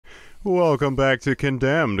Welcome back to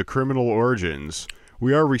Condemned Criminal Origins.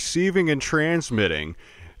 We are receiving and transmitting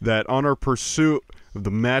that on our pursuit of the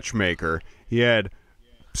matchmaker, he had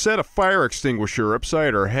set a fire extinguisher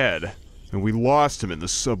upside our head, and we lost him in the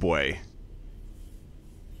subway.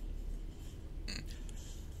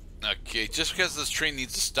 Okay, just because this train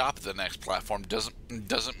needs to stop at the next platform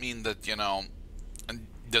doesn't mean that,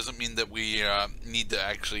 doesn't mean that we need to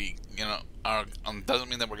actually, doesn't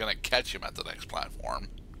mean that we're gonna catch him at the next platform.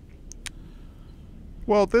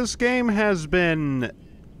 Well, this game has been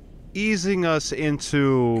easing us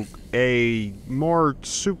into a more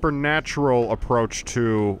supernatural approach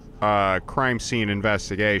to crime scene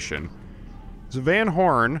investigation. So Van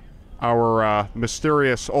Horn, our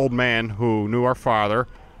mysterious old man who knew our father,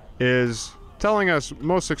 is telling us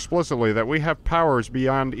most explicitly that we have powers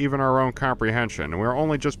beyond even our own comprehension, and we're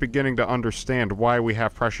only just beginning to understand why we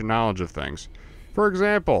have prescient knowledge of things. For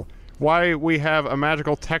example, why we have a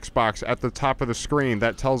magical text box at the top of the screen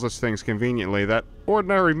that tells us things conveniently that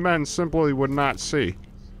ordinary men simply would not see.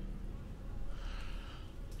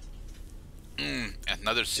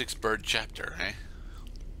 Another six-bird chapter, eh?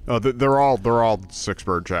 Oh, they're all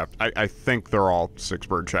six-bird chapters. I think they're all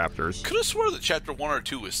six-bird chapters. Could have swore that chapter 1 or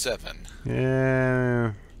 2 was 7.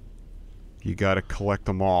 Yeah, you gotta collect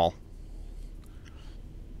them all.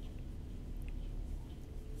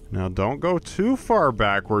 Now, don't go too far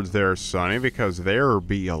backwards there, Sonny, because there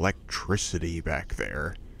be electricity back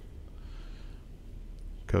there.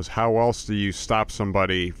 Because how else do you stop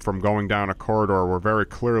somebody from going down a corridor where very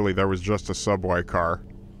clearly there was just a subway car?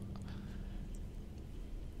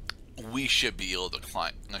 We should be able to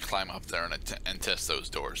climb up there and test those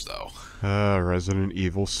doors, though. Resident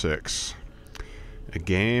Evil 6. A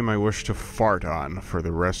game I wish to fart on for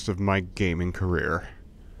the rest of my gaming career.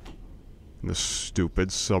 The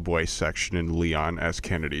stupid subway section in Leon S.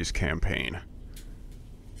 Kennedy's campaign.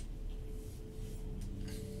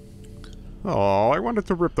 Oh, I wanted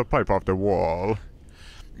to rip the pipe off the wall.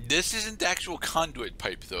 This isn't actual conduit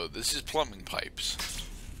pipe, though. This is plumbing pipes.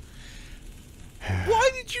 Why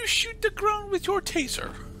did you shoot the ground with your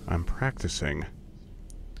taser? I'm practicing.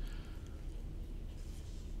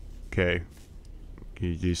 Okay.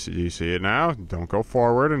 You see it now? Don't go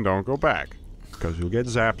forward and don't go back. Because you'll get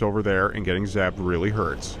zapped over there, and getting zapped really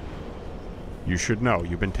hurts. You should know,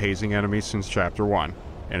 you've been tasing enemies since Chapter 1,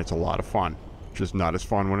 and it's a lot of fun. Just not as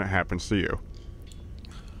fun when it happens to you.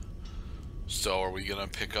 So, are we gonna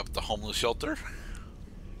pick up the homeless shelter?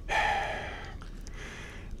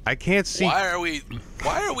 I can't see... Why are we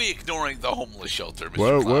ignoring the homeless shelter, Mr.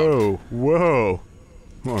 Whoa, Cloud? whoa.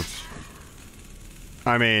 Well,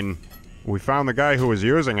 I mean, we found the guy who was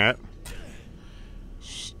using it.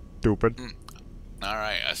 Stupid.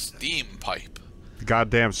 Alright, a steam pipe. The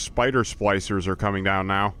goddamn spider splicers are coming down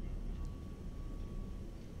now.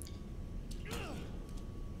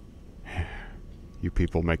 You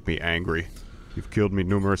people make me angry. You've killed me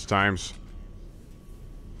numerous times.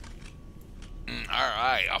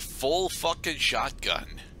 Alright, a full fucking shotgun.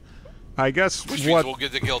 I guess Which means we'll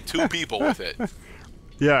get to kill 2 people with it.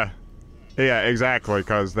 Yeah. Yeah, exactly,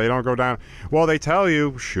 because they don't go down... Well, they tell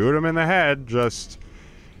you, shoot them in the head, just...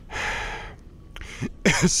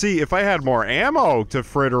 See, if I had more ammo to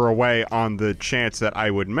fritter away on the chance that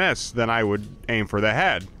I would miss, then I would aim for the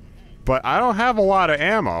head. But I don't have a lot of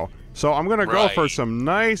ammo, so I'm gonna go for some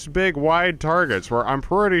nice, big, wide targets where I'm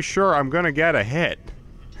pretty sure I'm gonna get a hit.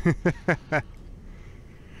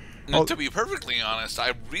 Now, to be perfectly honest,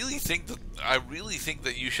 I really think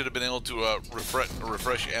that you should have been able to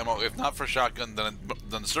refresh ammo, if not for shotgun,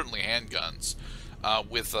 then certainly handguns,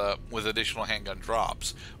 with additional handgun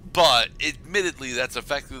drops. But admittedly, that's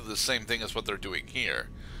effectively the same thing as what they're doing here.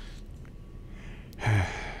 I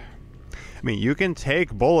mean, you can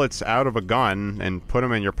take bullets out of a gun and put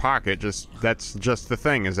them in your pocket. That's just the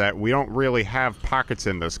thing, is that we don't really have pockets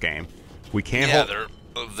in this game. We can't. Yeah,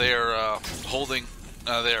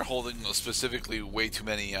 they're holding specifically way too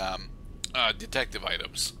many detective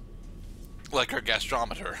items, like our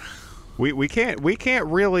gastrometer. We can't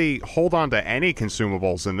really hold on to any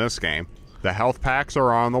consumables in this game. The health packs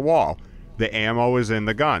are on the wall. The ammo is in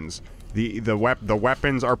the guns. The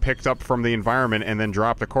weapons are picked up from the environment and then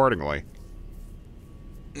dropped accordingly.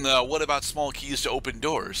 No, what about small keys to open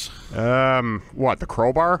doors? What, the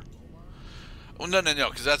crowbar? Oh, no,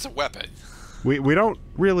 because that's a weapon. We don't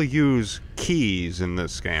really use keys in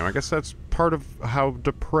this game. I guess that's part of how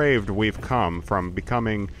depraved we've come from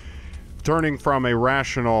turning from a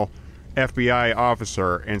rational FBI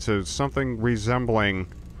officer into something resembling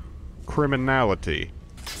criminality.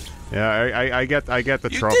 Yeah, I get the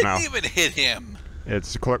trope now. You didn't even hit him.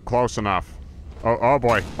 It's close enough. Oh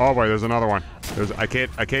boy, there's another one. I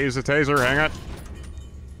can't use the taser. Hang on.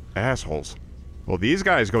 Assholes. Well, these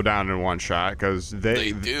guys go down in one shot because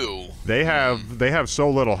they do. They have so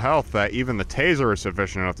little health that even the taser is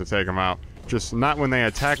sufficient enough to take them out. Just not when they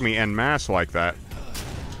attack me en masse like that.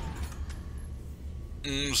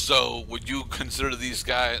 So, would you consider these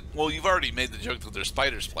guys... Well, you've already made the joke that they're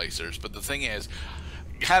spider splicers, but the thing is,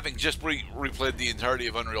 having just replayed the entirety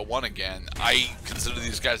of Unreal 1 again, I consider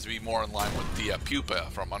these guys to be more in line with the pupa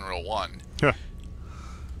from Unreal 1. Yeah.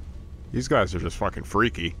 These guys are just fucking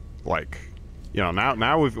freaky. Like, you know,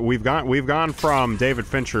 now we've gone from David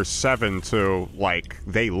Fincher's 7 to, like,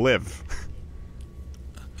 they live.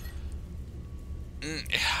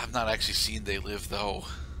 I've not actually seen They Live, though.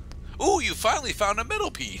 Ooh, you finally found a middle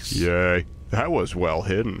piece! Yay. That was well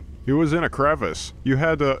hidden. It was in a crevice. You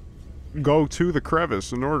had to go to the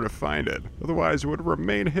crevice in order to find it. Otherwise, it would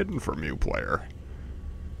remain hidden from you, player.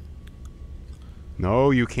 No,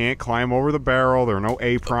 you can't climb over the barrel. There are no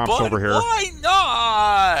A prompts over here. Why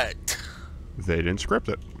not? They didn't script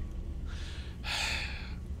it.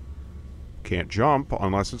 Can't jump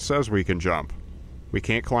unless it says we can jump. We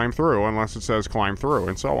can't climb through unless it says climb through,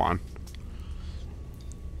 and so on.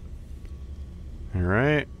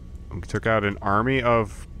 Alright. We took out an army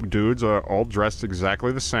of dudes all dressed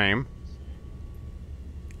exactly the same.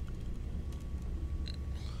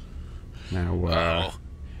 Now,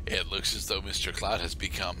 it looks as though Mr. Cloud has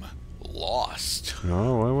become lost.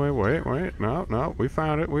 Oh, wait. No, we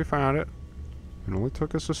found it. It only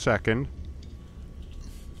took us a second.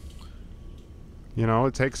 You know,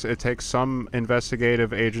 it takes some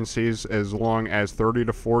investigative agencies as long as 30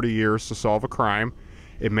 to 40 years to solve a crime.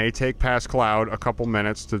 It may take past Cloud a couple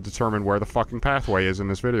minutes to determine where the fucking pathway is in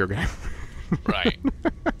this video game. Right.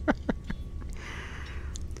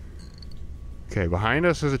 Okay, behind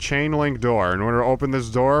us is a chain link door. In order to open this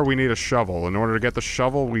door, we need a shovel. In order to get the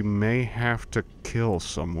shovel, we may have to kill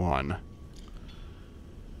someone.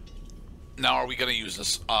 Now, are we going to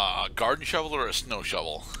use a garden shovel or a snow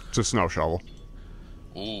shovel? It's a snow shovel.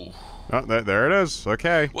 Ooh. Oh, there it is.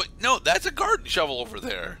 Okay. What? No, that's a garden shovel over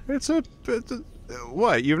there. It's a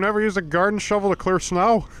what? You've never used a garden shovel to clear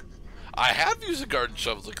snow? I have used a garden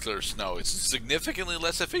shovel to clear snow. It's significantly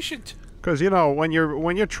less efficient. Because, you know, when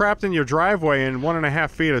you're trapped in your driveway in 1.5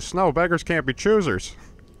 feet of snow, beggars can't be choosers.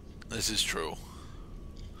 This is true.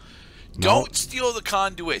 No. Don't steal the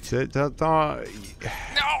conduit. No!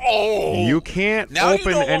 You can't now open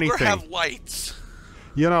you no anything. longer have lights.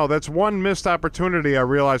 You know, that's one missed opportunity I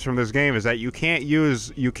realized from this game is that you can't use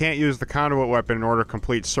the conduit weapon in order to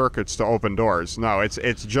complete circuits to open doors. No, it's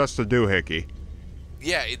just a doohickey.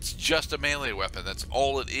 Yeah, it's just a melee weapon. That's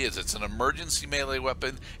all it is. It's an emergency melee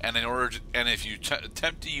weapon, and if you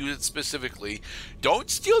attempt to use it specifically, don't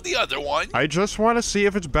steal the other one. I just want to see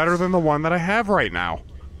if it's better than the one that I have right now,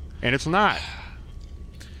 and it's not.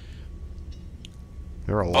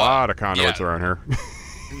 There are a lot of conduits around here.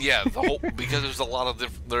 Yeah, because there's a lot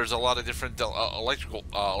of different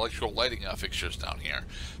electrical lighting fixtures down here.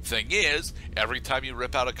 Thing is, every time you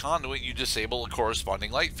rip out a conduit, you disable a corresponding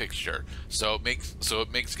light fixture. So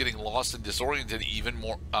it makes getting lost and disoriented even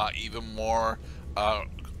more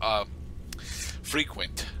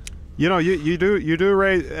frequent. You know, you do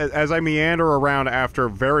raise as I meander around after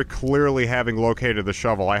very clearly having located the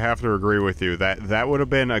shovel. I have to agree with you that would have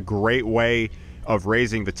been a great way of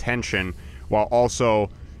raising the tension while also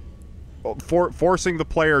forcing the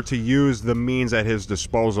player to use the means at his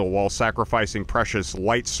disposal while sacrificing precious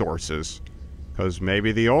light sources. Because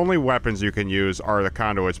maybe the only weapons you can use are the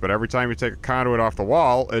conduits, but every time you take a conduit off the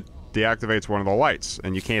wall, it deactivates one of the lights,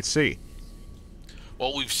 and you can't see.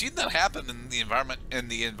 Well, we've seen that happen in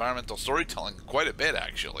the environmental storytelling quite a bit,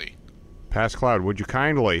 actually. Past Cloud, would you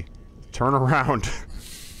kindly turn around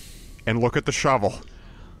and look at the shovel?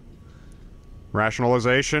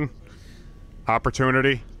 Rationalization,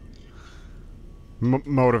 opportunity,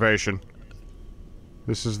 motivation.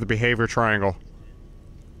 This is the behavior triangle.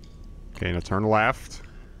 Okay, now turn left.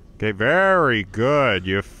 Okay, very good.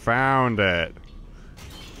 You found it.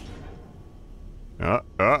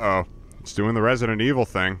 Uh-oh. It's doing the Resident Evil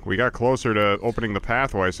thing. We got closer to opening the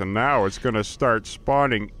pathway, so now it's gonna start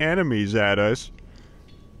spawning enemies at us.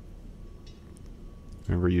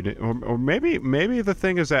 Remember, you did, or maybe the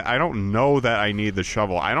thing is that I don't know that I need the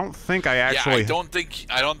shovel. I don't think I actually. Yeah,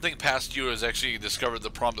 I don't think past you has actually discovered the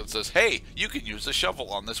prompt that says, "Hey, you can use the shovel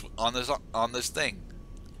on this thing."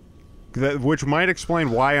 Which might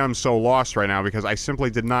explain why I'm so lost right now, because I simply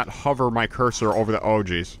did not hover my cursor over the. Oh,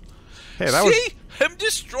 geez. Hey, that was. See, him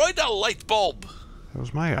destroyed a light bulb. That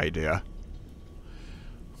was my idea.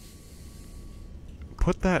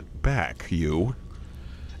 Put that back, you.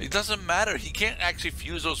 It doesn't matter. He can't actually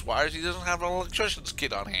fuse those wires. He doesn't have an electrician's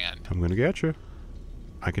kit on hand. I'm gonna get you.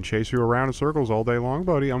 I can chase you around in circles all day long,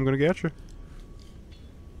 buddy. I'm gonna get you.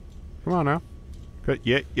 Come on now.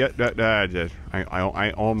 Yeah.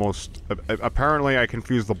 I almost... apparently I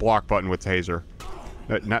confused the block button with taser.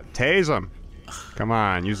 Not tase him. Come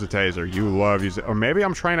on, use the taser. You love using... Or maybe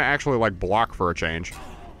I'm trying to actually, like, block for a change.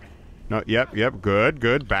 No, yep,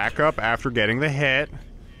 good. Back up after getting the hit.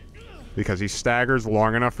 Because he staggers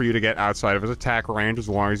long enough for you to get outside of his attack range as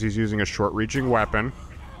long as he's using a short-reaching weapon.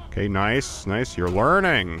 Okay, nice. You're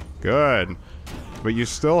learning. Good. But you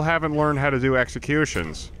still haven't learned how to do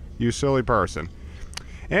executions. You silly person.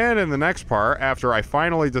 And in the next part, after I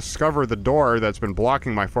finally discover the door that's been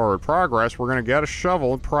blocking my forward progress, we're going to get a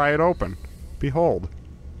shovel and pry it open. Behold.